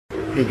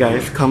Hey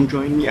guys, come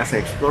join me as I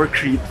explore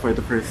Crete for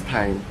the first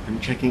time. I'm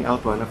checking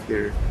out one of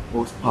their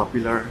most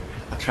popular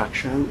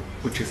attractions,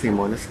 which is a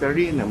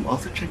monastery, and I'm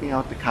also checking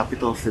out the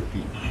capital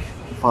city.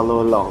 Follow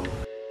along.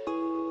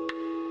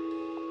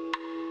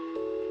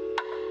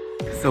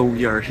 So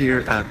we are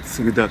here at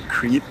Souda,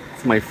 Crete.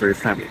 It's my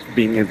first time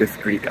being in this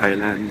Greek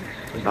island.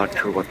 I'm not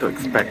sure what to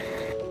expect.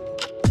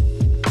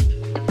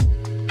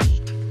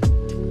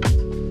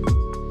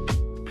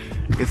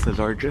 It's the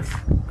largest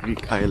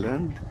Greek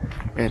island,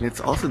 and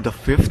it's also the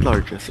 5th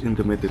largest in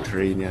the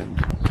Mediterranean.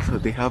 So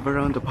they have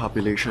around a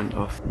population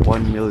of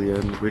 1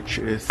 million, which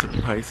is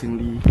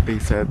surprisingly, they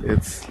said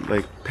it's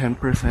like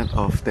 10%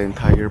 of the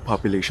entire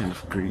population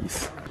of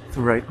Greece.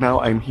 So right now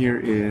I'm here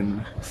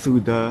in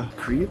Souda,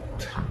 Crete.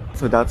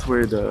 So that's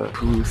where the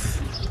cruise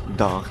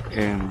docked,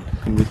 and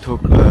we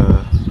took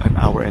an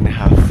hour and a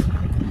half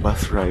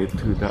bus ride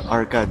to the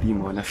Arkadi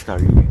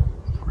Monastery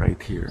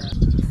right here.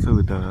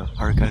 So the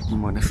Arkadi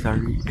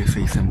Monastery is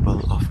a symbol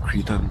of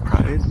Cretan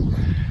pride.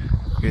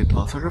 It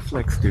also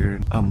reflects their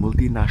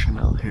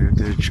multinational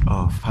heritage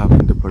of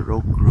having the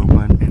Baroque,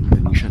 Roman, and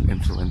Venetian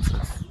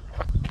influences.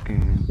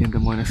 And in the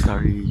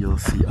monastery, you'll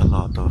see a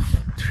lot of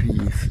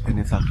trees, and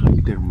it's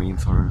actually their main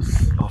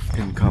source of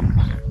income.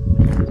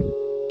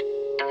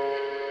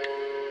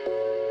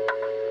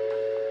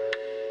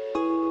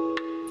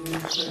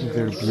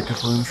 They're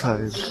beautiful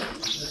inside.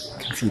 You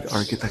can see the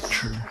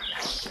architecture.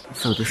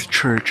 So this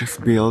church is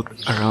built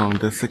around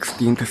the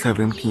 16th to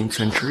 17th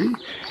century,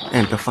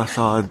 and the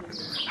facade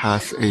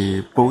has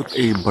both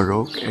a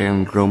Baroque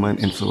and Roman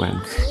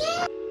influence.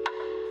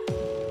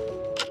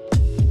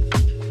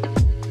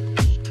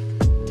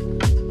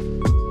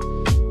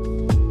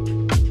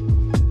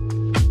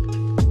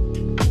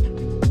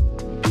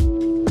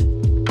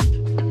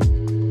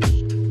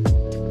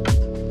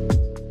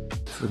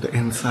 So the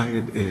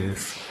inside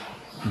is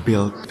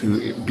built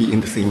to be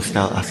in the same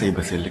style as a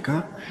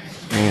basilica,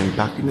 and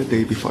back in the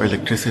day before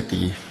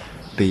electricity,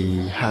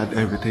 they had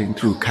everything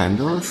through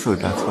candles, so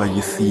that's why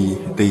you see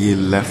they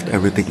left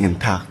everything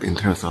intact in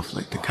terms of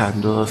like the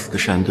candles. The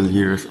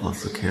chandeliers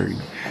also carry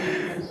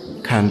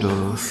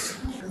candles.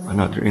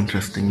 Another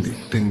interesting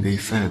thing they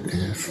said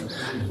is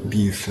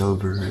these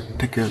silver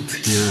tickets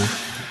here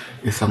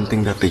is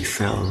something that they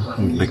sell,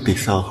 like they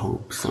sell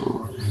hope.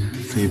 So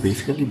you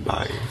basically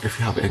buy, if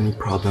you have any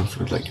problems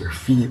with like your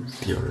feet,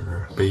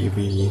 your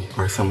baby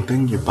or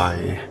something, you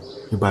buy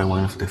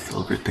one of the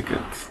silver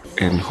tickets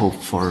and hope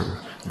for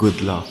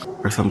good luck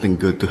or something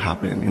good to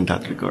happen in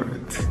that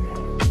regard.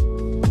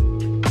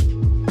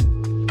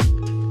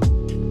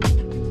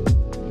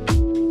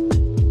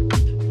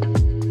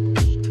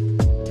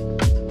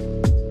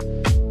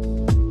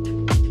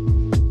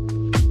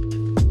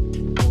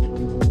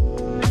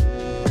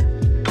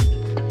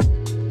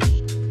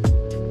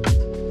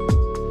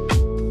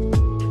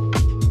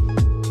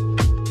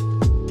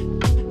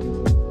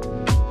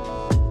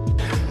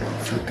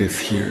 This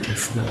here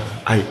is the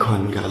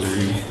icon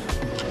gallery.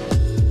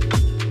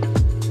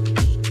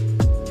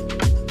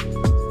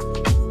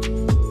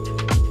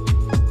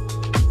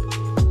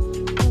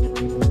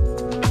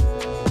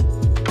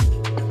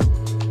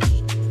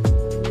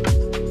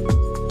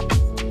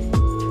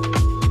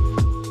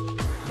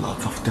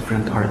 Lots of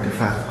different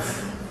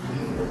artifacts.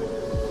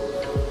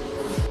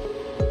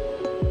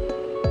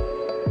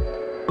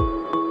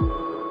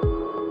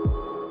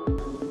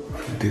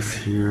 This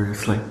here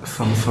is like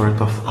some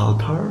sort of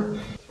altar,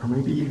 or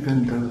maybe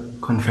even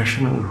the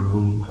confessional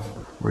room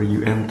where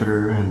you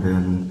enter and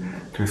then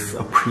there's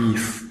a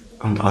priest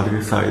on the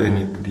other side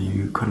and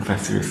you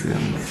confess your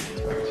sins.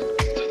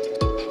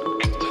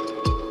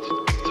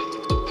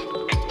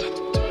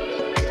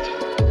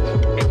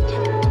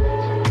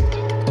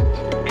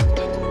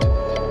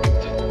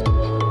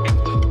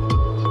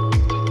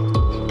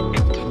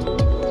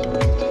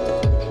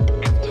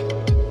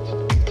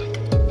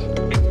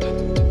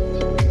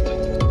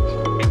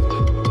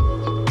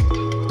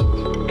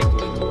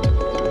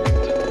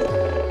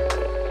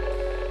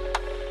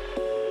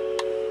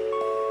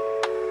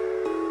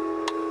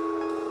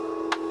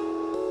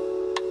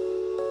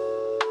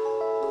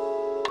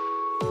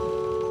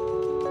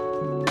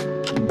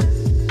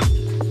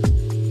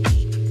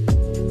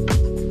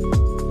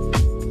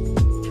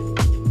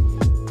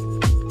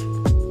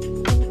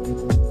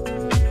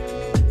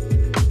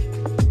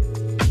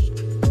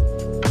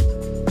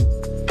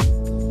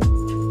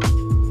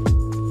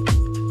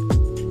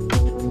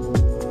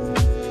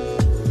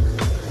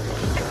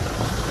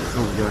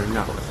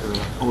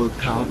 Old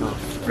town of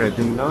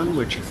Rethymnon,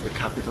 which is the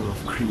capital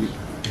of Crete.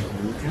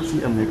 And you can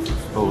see a mix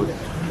of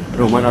both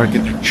Roman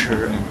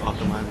architecture and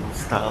Ottoman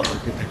style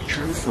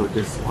architecture. So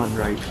this one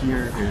right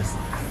here is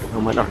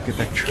Roman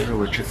architecture,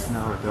 which is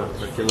now the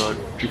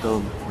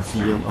Archaeological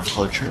Museum of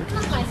Culture.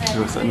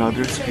 There's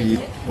another street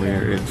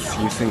where it's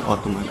using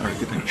Ottoman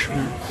architecture.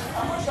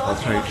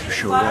 I'll try to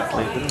show that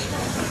later.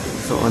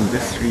 So on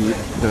this street,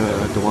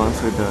 the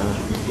ones with the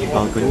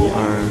balcony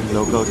are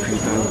local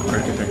Cretan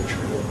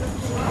architecture.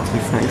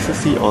 It's nice to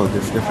see all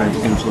these different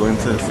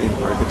influences in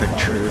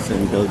architectures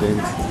and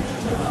buildings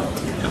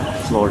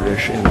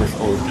flourish in this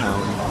old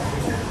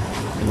town.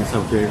 It's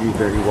a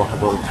very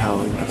walkable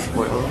town as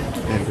well,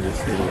 and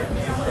there's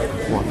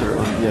a water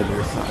on the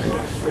other side.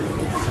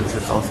 Since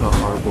it's also a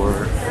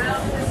harbor,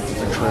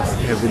 which was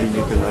heavily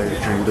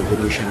utilized during the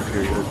Venetian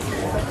period.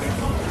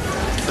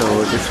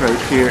 So this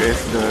right here is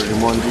the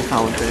Raimondi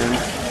Fountain.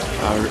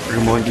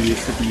 Raimondi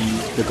used to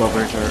be the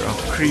governor of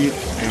Crete,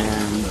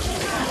 and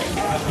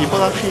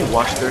people actually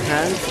wash their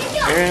hands,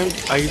 and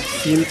I've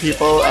seen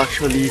people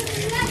actually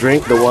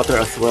drink the water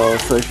as well.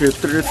 So if you're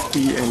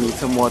thirsty and need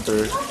some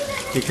water,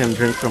 you can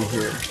drink from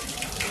here.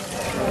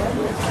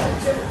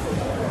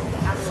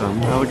 So I'm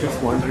now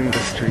just wandering the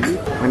street.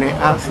 When I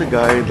asked the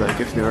guide like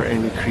if there are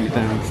any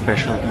Cretan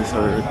specialties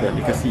or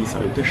delicacies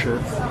or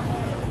dishes,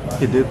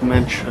 he did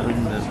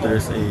mention that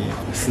there's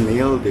a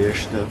snail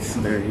dish that's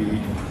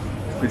very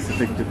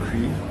specific to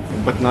Crete,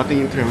 but nothing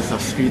in terms of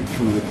street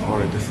food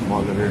or the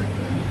smaller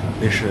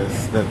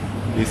dishes that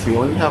you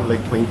only have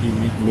like 20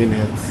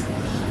 minutes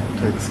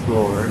to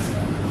explore.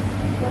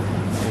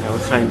 And I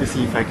was trying to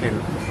see if I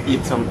can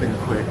eat something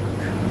quick,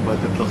 but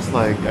it looks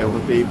like I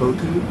won't be able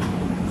to.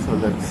 So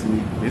let's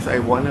see. Because I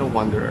want to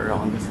wander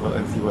around as well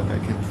and see what I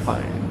can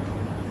find.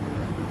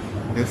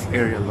 This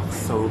area looks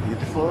so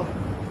beautiful.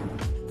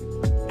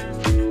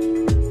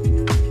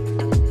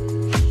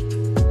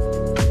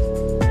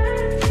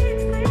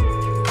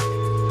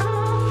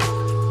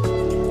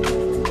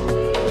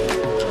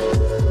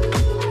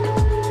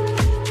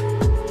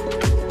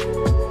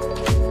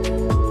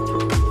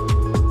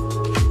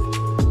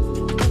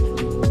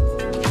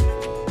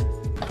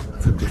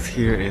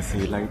 Here is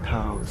a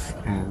lighthouse,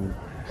 and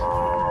it's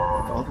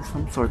also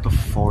some sort of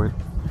fort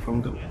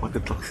from what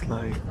it looks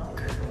like.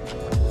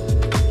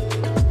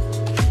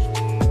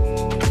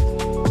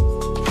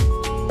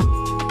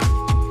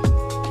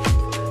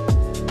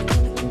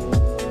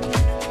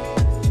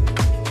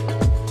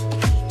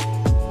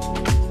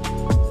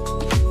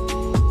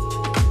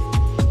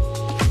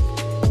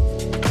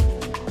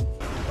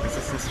 This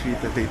is the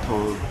street that they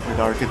told where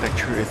the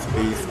architecture is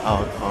based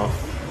out of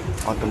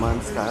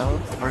Ottoman style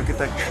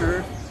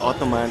architecture.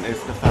 Ottoman is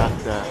the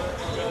fact that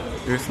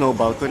there's no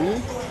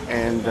balcony,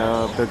 and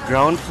the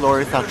ground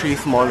floor is actually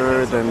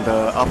smaller than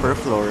the upper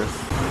floors.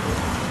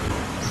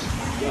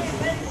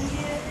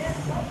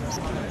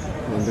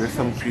 And there's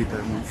some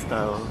Cretan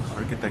style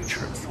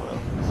architecture as well.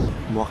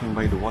 I'm walking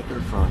by the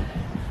waterfront,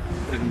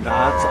 and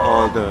that's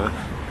all the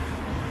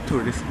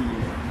touristy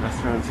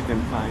restaurants you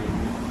can find.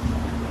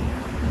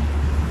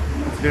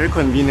 It's very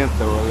convenient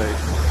though, like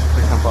for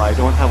example, I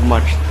don't have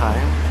much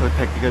time, so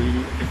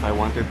technically if I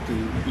wanted to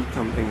eat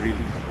something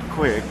really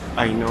quick,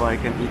 I know I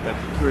can eat at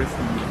a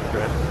touristy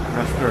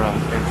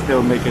restaurant and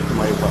still make it to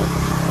my bus.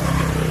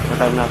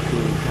 But I'm not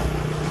doing that.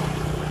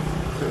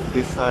 So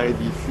this side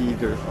you see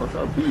there's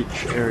also a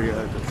beach area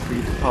that's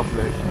really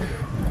public.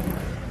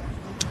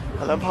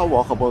 I love how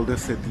walkable the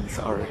cities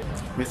are.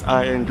 Because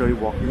I enjoy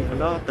walking a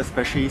lot,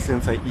 especially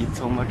since I eat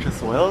so much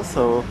as well.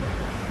 So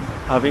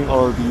having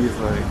all these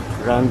like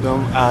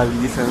random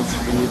alleys and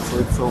streets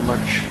with so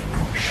much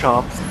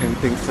shops and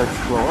things to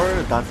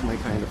explore, that's my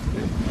kind of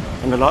thing.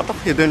 And a lot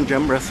of hidden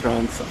gem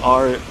restaurants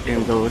are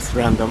in those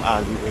random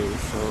alleyways,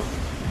 so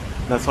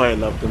that's why I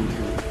love them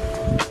too.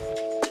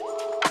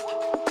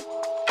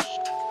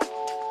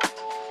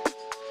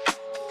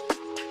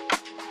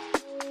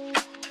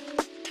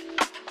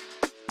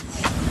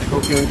 I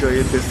hope you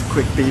enjoyed this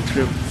quick day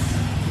trip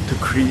to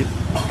Crete,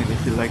 and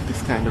if you like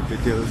this kind of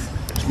videos,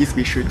 please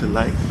be sure to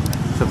like,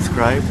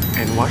 subscribe,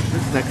 and watch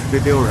this next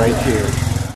video right here.